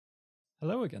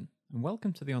Hello again, and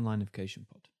welcome to the Onlineification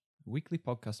Pod, a weekly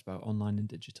podcast about online and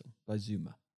digital by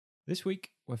Zoomer. This week,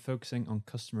 we're focusing on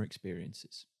customer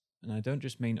experiences. And I don't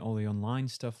just mean all the online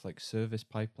stuff like service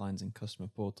pipelines and customer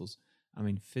portals, I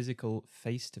mean physical,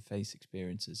 face-to-face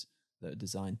experiences that are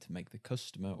designed to make the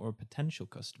customer or a potential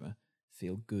customer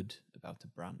feel good about a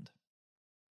brand.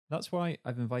 That's why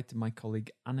I've invited my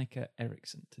colleague Annika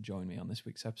Eriksson to join me on this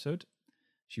week's episode.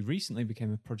 She recently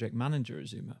became a project manager at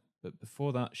Zoomer, but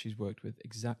before that, she's worked with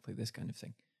exactly this kind of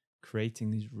thing,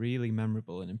 creating these really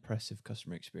memorable and impressive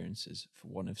customer experiences for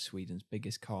one of Sweden's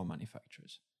biggest car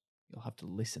manufacturers. You'll have to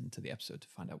listen to the episode to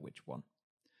find out which one.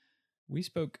 We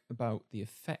spoke about the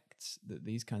effects that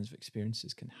these kinds of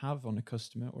experiences can have on a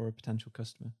customer or a potential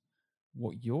customer,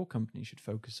 what your company should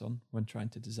focus on when trying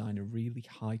to design a really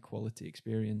high quality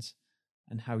experience,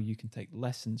 and how you can take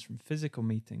lessons from physical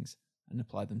meetings and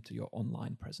apply them to your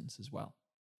online presence as well.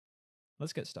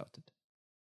 Let's get started.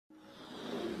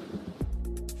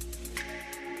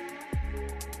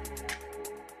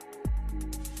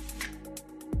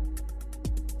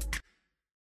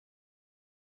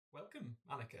 Welcome,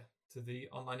 Annika, to the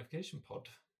Onlineification Pod.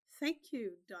 Thank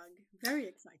you, Doug. Very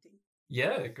exciting.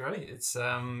 Yeah, great. It's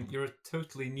you're a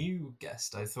totally new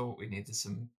guest. I thought we needed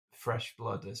some fresh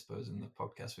blood, I suppose, in the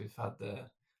podcast. We've had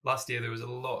last year there was a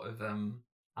lot of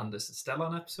Anders and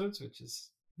Stellan episodes, which is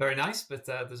very nice, but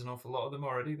there's an awful lot of them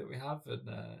already that we have, and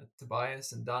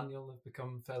Tobias and Daniel have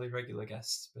become fairly regular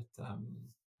guests, but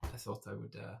I thought I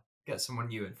would get someone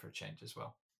new in for a change as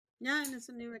well. Yeah, and it's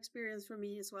a new experience for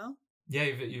me as well. Yeah,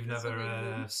 you've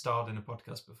never starred in a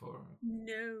podcast before?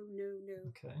 No.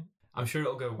 Okay. I'm sure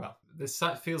it'll go well. This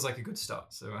feels like a good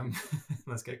start, so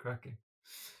let's get cracking.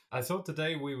 I thought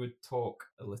today we would talk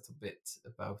a little bit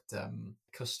about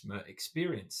customer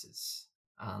experiences.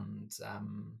 And,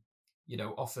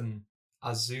 often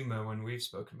as Zoomer, when we've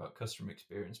spoken about customer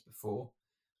experience before,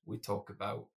 we talk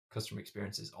about customer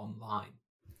experiences online.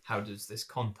 How does this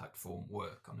contact form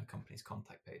work on a company's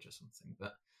contact page or something?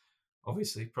 But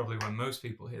obviously, probably when most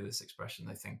people hear this expression,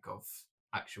 they think of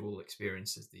actual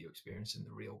experiences that you experience in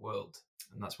the real world.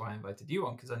 And that's why I invited you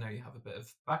on, because I know you have a bit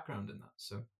of background in that.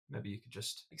 So maybe you could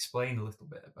just explain a little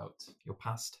bit about your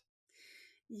past.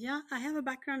 Yeah, I have a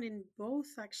background in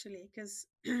both, actually, because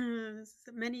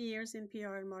many years in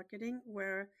PR and marketing,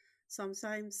 where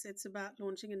sometimes it's about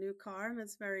launching a new car and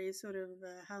it's very sort of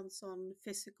hands-on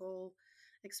physical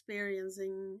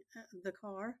experiencing the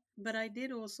car. But I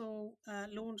did also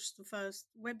launch the first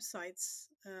websites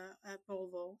at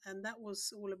Volvo, and that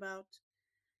was all about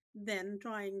then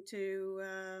trying to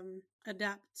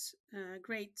adapt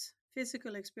great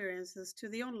physical experiences to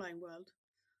the online world,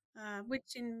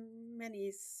 which in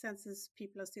many senses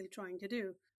people are still trying to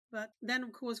do. But then,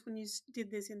 of course, when you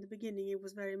did this in the beginning, it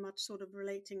was very much sort of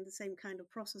relating the same kind of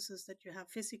processes that you have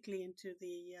physically into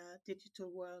the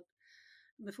digital world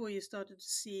before you started to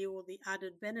see all the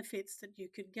added benefits that you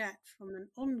could get from an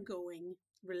ongoing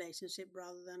relationship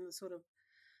rather than a sort of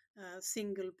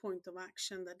single point of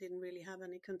action that didn't really have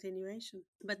any continuation.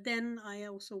 But then I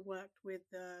also worked with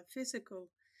physical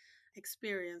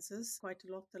experiences quite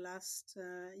a lot the last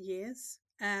years.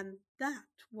 And that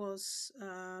was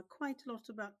quite a lot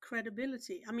about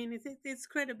credibility. I mean, it's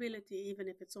credibility, even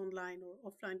if it's online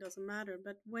or offline, doesn't matter.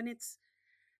 But when it's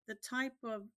the type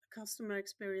of customer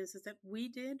experiences that we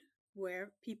did,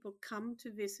 where people come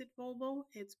to visit Volvo,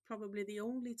 it's probably the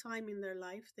only time in their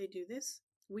life they do this.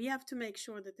 We have to make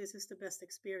sure that this is the best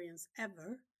experience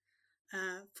ever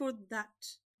for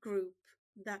that group,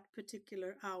 that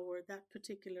particular hour, that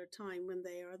particular time when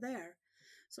they are there.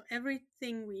 So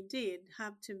everything we did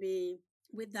had to be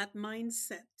with that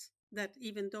mindset that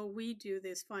even though we do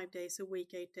this 5 days a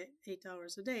week, 8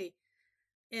 hours a day,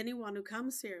 anyone who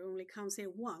comes here only comes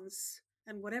here once,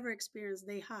 and whatever experience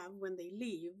they have when they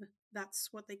leave, that's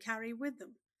what they carry with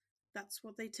them. That's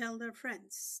what they tell their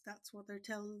friends. That's what they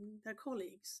tell their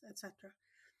colleagues, etc.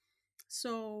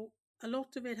 So a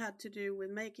lot of it had to do with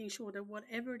making sure that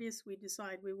whatever it is we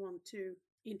decide we want to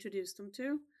introduce them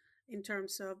to, in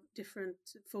terms of different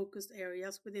focused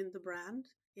areas within the brand,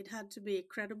 it had to be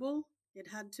credible. It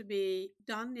had to be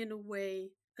done in a way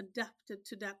adapted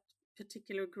to that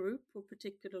particular group or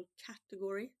particular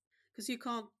category, because you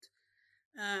can't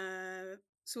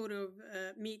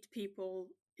meet people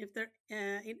if they're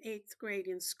in 8th grade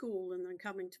in school and then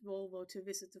coming to Volvo to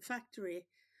visit the factory.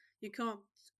 You can't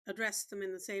address them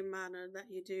in the same manner that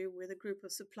you do with a group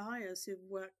of suppliers who've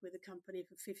worked with the company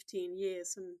for 15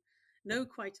 years and know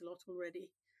quite a lot already.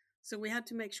 So we had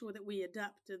to make sure that we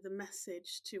adapted the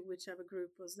message to whichever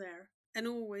group was there, and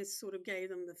always sort of gave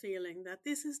them the feeling that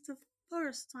this is the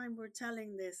first time we're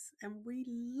telling this, and we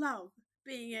love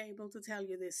being able to tell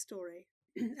you this story.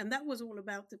 And that was all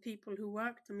about the people who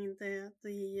worked. I mean,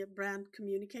 the brand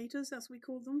communicators, as we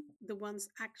call them, the ones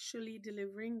actually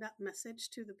delivering that message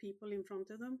to the people in front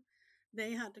of them.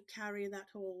 They had to carry that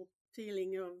whole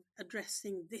feeling of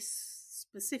addressing this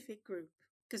specific group.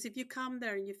 Because if you come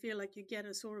there and you feel like you get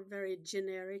a sort of very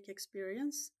generic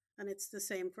experience, and it's the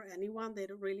same for anyone, they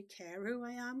don't really care who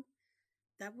I am,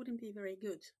 that wouldn't be very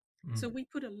good. So we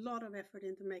put a lot of effort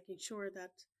into making sure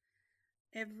that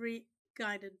every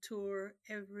guided tour,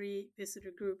 every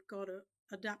visitor group got a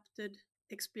adapted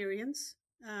experience.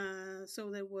 So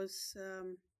there was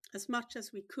as much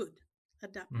as we could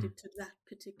adapted to that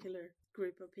particular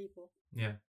group of people.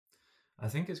 Yeah, I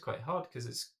think it's quite hard because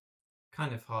it's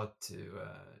kind of hard to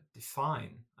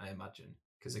define, I imagine.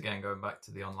 Because again, going back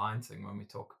to the online thing, when we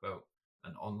talk about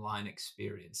an online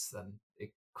experience, then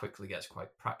it quickly gets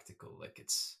quite practical. Like,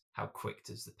 it's how quick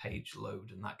does the page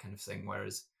load and that kind of thing.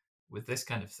 Whereas with this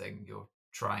kind of thing, you're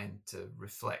trying to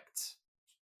reflect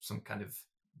some kind of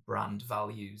brand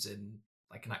values in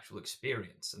like an actual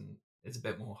experience, and it's a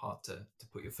bit more hard to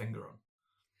put your finger on.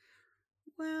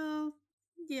 Well,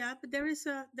 yeah, but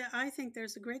I think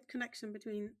there's a great connection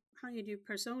between how you do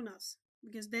personas,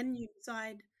 because then you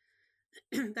decide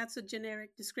that's a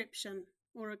generic description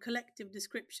or a collective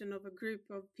description of a group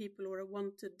of people or a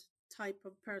wanted type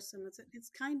of person. It's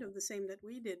kind of the same that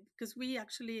we did, because we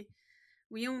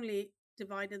only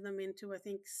divided them into, I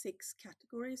think, 6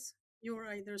 categories. You're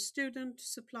either student,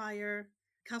 supplier,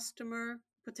 customer,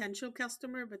 potential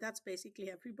customer, but that's basically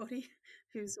everybody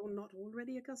who's not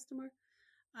already a customer,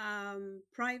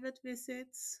 private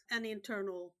visits, and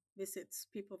internal visits,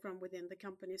 people from within the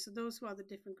company. So those were the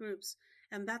different groups,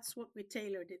 and that's what we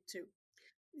tailored it to.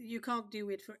 You can't do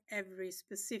it for every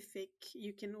specific.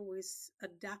 You can always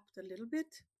adapt a little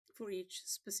bit for each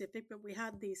specific, but we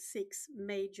had these 6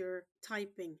 major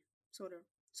typing, sort of.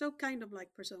 So kind of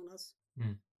like personas.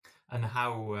 Mm. And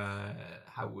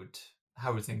how would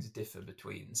things differ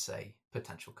between, say,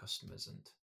 potential customers and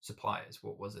suppliers?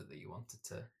 What was it that you wanted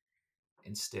to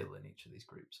instill in each of these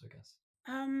groups, I guess?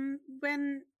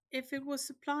 When if it was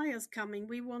suppliers coming,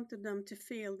 we wanted them to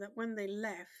feel that when they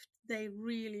left, they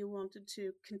really wanted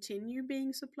to continue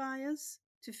being suppliers,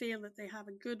 to feel that they have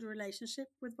a good relationship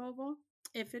with Volvo.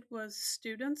 If it was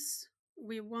students,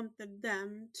 we wanted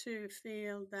them to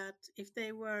feel that if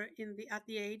they were at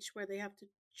the age where they have to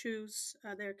choose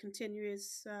their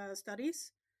continuous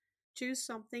studies, choose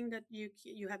something that you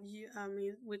have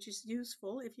which is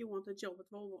useful if you want a job at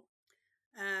Volvo.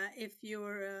 If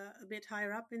you're a bit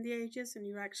higher up in the ages and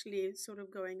you're actually sort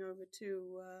of going over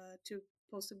to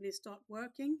possibly start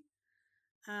working,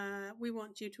 we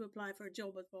want you to apply for a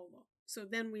job at Volvo. So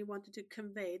then we wanted to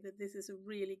convey that this is a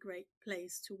really great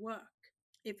place to work.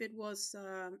 If it was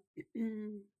a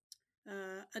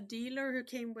dealer who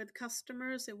came with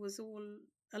customers, it was all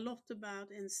a lot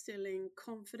about instilling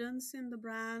confidence in the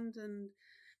brand and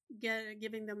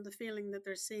giving them the feeling that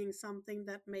they're seeing something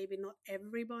that maybe not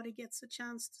everybody gets a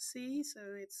chance to see. So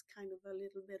it's kind of a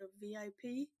little bit of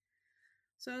VIP.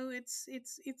 So it's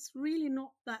really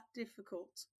not that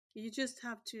difficult. You just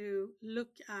have to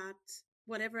look at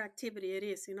whatever activity it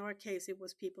is. In our case, it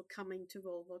was people coming to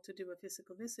Volvo to do a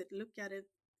physical visit. Look at it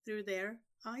through their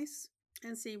eyes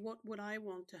and see, what would I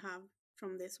want to have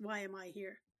from this? Why am I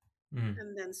here?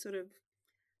 And then sort of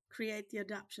create the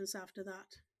adaptations after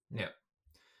that. Yeah.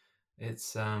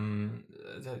 It's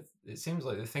it seems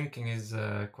like the thinking is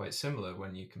quite similar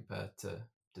when you compare to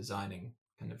designing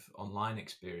kind of online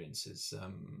experiences,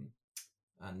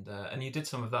 and you did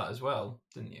some of that as well,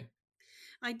 didn't you?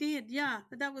 I did, yeah,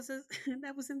 but that was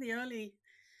that was in the early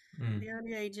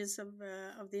ages of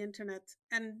the internet,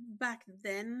 and back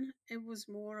then it was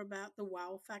more about the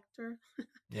wow factor.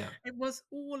 Yeah. It was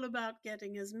all about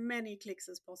getting as many clicks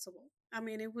as possible. I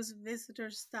mean, it was visitor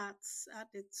stats at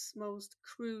its most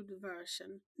crude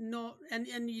version. Not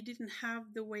and you didn't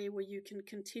have the way where you can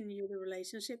continue the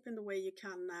relationship in the way you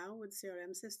can now with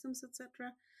CRM systems,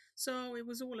 etc. So it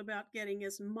was all about getting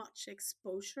as much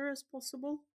exposure as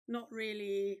possible, not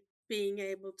really being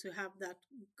able to have that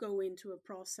go into a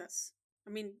process. I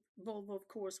mean, Volvo, of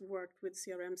course, worked with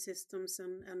CRM systems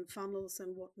and funnels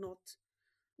and whatnot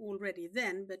already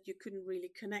then, but you couldn't really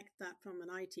connect that from an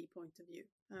IT point of view.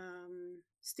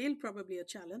 Still, probably a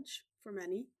challenge for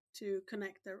many to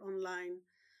connect their online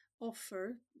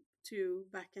offer to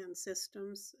backend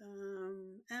systems,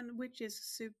 and which is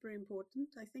super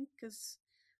important, I think, because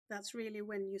that's really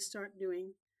when you start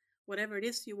doing whatever it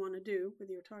is you want to do with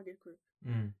your target group.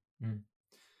 Mm. Mm.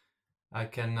 I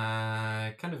can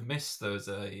kind of miss those,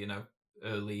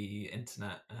 early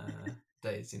internet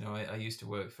days. I used to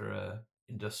work for a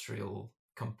industrial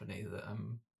company that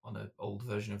on an old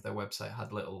version of their website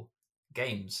had little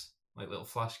games, like little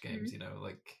flash games,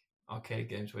 like arcade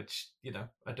games, which,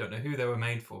 I don't know who they were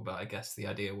made for, but I guess the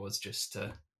idea was just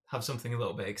to have something a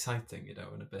little bit exciting,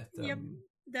 and a bit... Yep,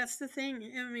 that's the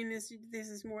thing. I mean, this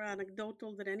is more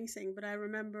anecdotal than anything, but I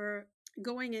remember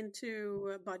going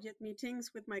into budget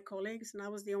meetings with my colleagues, and I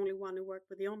was the only one who worked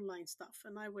with the online stuff,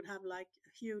 and I would have like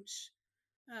a huge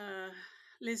uh,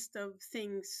 list of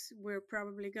things we're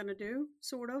probably going to do,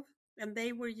 sort of. And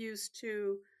they were used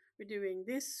to, we're doing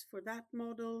this for that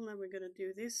model, and we're going to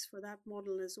do this for that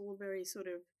model. And it's all very sort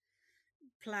of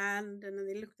planned. And then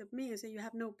they looked at me and said, "You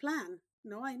have no plan."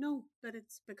 No, I know, but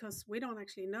it's because we don't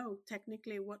actually know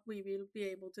technically what we will be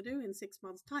able to do in 6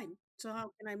 months' time. So,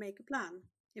 how can I make a plan?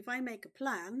 If I make a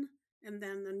plan and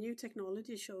then a new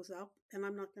technology shows up and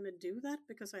I'm not going to do that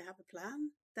because I have a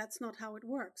plan, that's not how it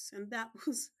works. And that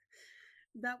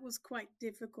was quite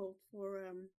difficult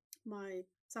for my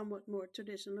somewhat more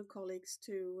traditional colleagues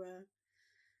to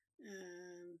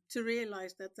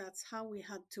realize that that's how we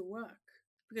had to work,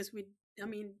 because I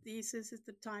mean, this is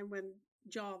the time when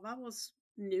Java was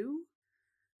new,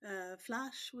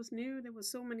 Flash was new. There were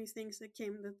so many things that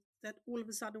came that all of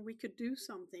a sudden we could do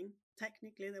something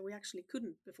technically that we actually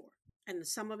couldn't before. And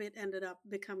some of it ended up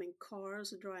becoming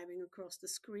cars driving across the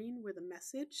screen with a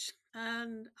message.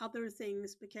 And other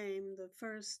things became the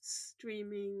first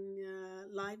streaming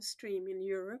live stream in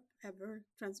Europe ever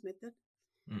transmitted.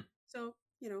 Mm. So,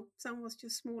 some was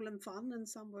just small and fun, and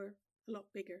some were a lot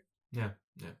bigger. Yeah.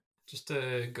 Just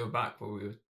to go back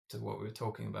to what we were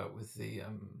talking about with the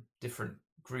different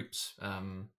groups,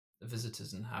 the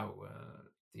visitors, and how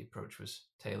the approach was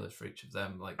tailored for each of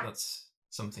them. Like, that's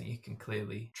something you can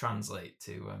clearly translate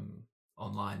to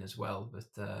online as well.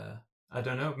 But I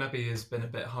don't know, maybe it's been a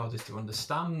bit harder to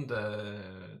understand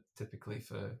typically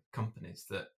for companies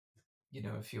that,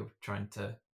 if you're trying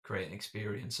to create an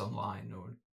experience online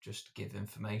or just give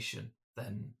information,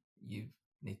 then you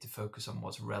need to focus on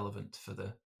what's relevant for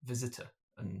the visitor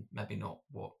and maybe not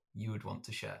what you would want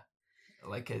to share.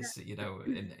 Like, as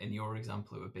in your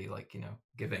example, it would be like,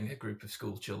 giving a group of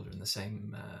school children the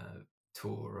same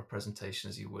tour or presentation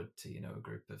as you would to, a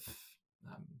group of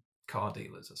car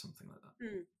dealers or something like that.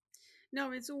 Mm.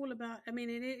 No, it's all about, I mean,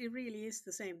 it really is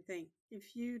the same thing.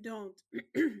 If you don't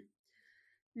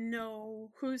know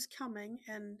who's coming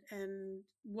and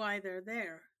why they're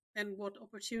there and what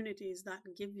opportunities that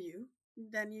give you,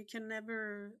 then you can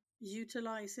never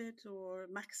utilize it or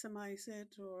maximize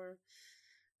it, or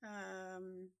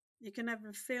you can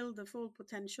never fill the full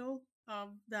potential of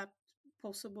that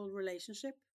possible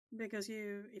relationship, because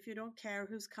if you don't care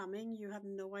who's coming, you have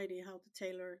no idea how to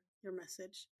tailor your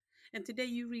message. And today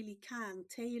you really can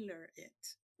tailor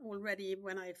it. Already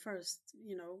when I first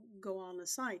go on a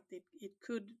site, it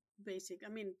could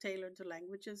tailor to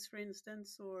languages, for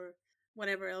instance, or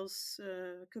whatever else,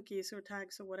 cookies or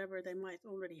tags or whatever they might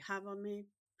already have on me.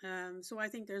 So I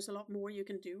think there's a lot more you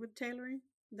can do with tailoring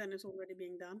than is already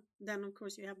being done. Then, of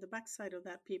course, you have the backside of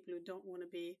that, people who don't want to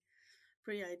be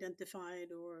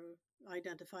pre-identified or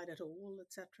identified at all,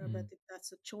 etc. But if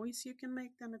that's a choice you can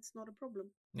make, then it's not a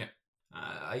problem. Yeah.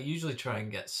 I usually try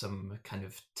and get some kind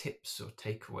of tips or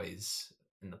takeaways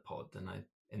in the pod, and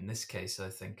in this case, I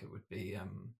think it would be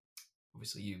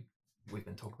obviously we've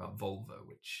been talking about Volvo,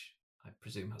 which I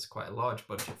presume has quite a large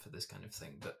budget for this kind of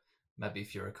thing, but maybe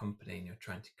if you're a company and you're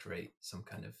trying to create some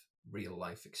kind of real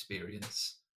life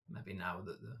experience, maybe now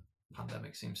that the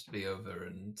pandemic seems to be over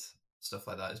and stuff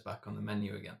like that is back on the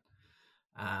menu again,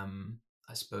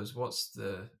 I suppose what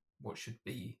should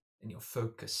be in your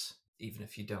focus, even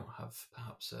if you don't have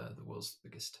perhaps the world's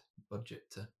biggest budget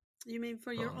to... You mean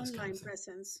for your online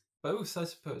presence? Both, I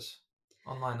suppose,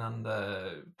 online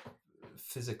and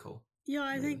physical. Yeah,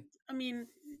 I think, I mean,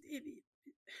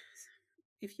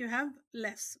 if you have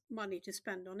less money to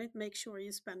spend on it, make sure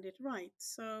you spend it right.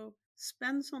 So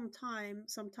spend some time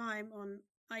on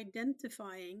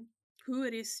identifying who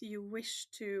it is you wish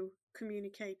to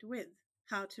communicate with,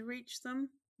 how to reach them,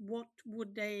 what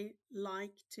would they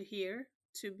like to hear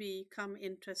to become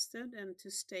interested and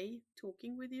to stay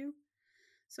talking with you.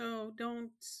 So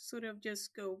don't sort of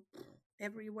just go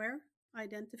everywhere.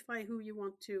 Identify who you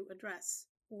want to address,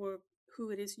 or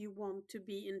who it is you want to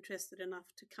be interested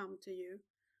enough to come to you,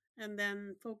 and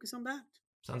then focus on that.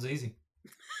 Sounds easy.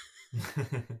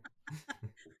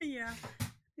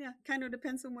 Yeah, kind of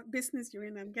depends on what business you're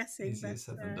in, I'm guessing. Easier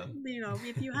said than done.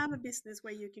 If you have a business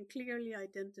where you can clearly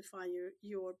identify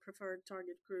your preferred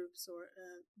target groups, or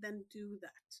then do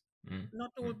that.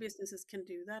 Not all businesses can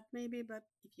do that, maybe, but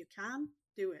if you can,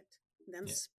 do it. Then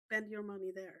spend your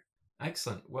money there.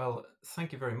 Excellent. Well,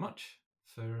 thank you very much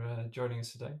for joining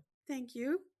us today. Thank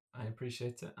you. I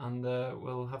appreciate it. And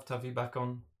we'll have to have you back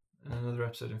on in another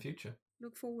episode in future.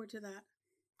 Look forward to that.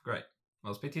 Great.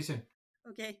 I'll speak to you soon.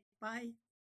 Okay, bye.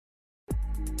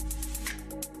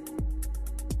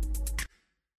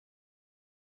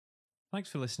 Thanks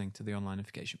for listening to the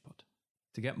Onlineification Pod.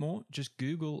 To get more, just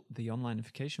Google the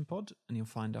Onlineification Pod and you'll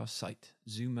find our site,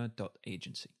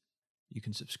 zoomer.agency. You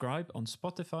can subscribe on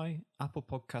Spotify, Apple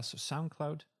Podcasts or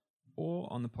SoundCloud, or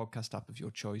on the podcast app of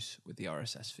your choice with the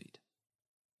RSS feed.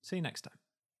 See you next time.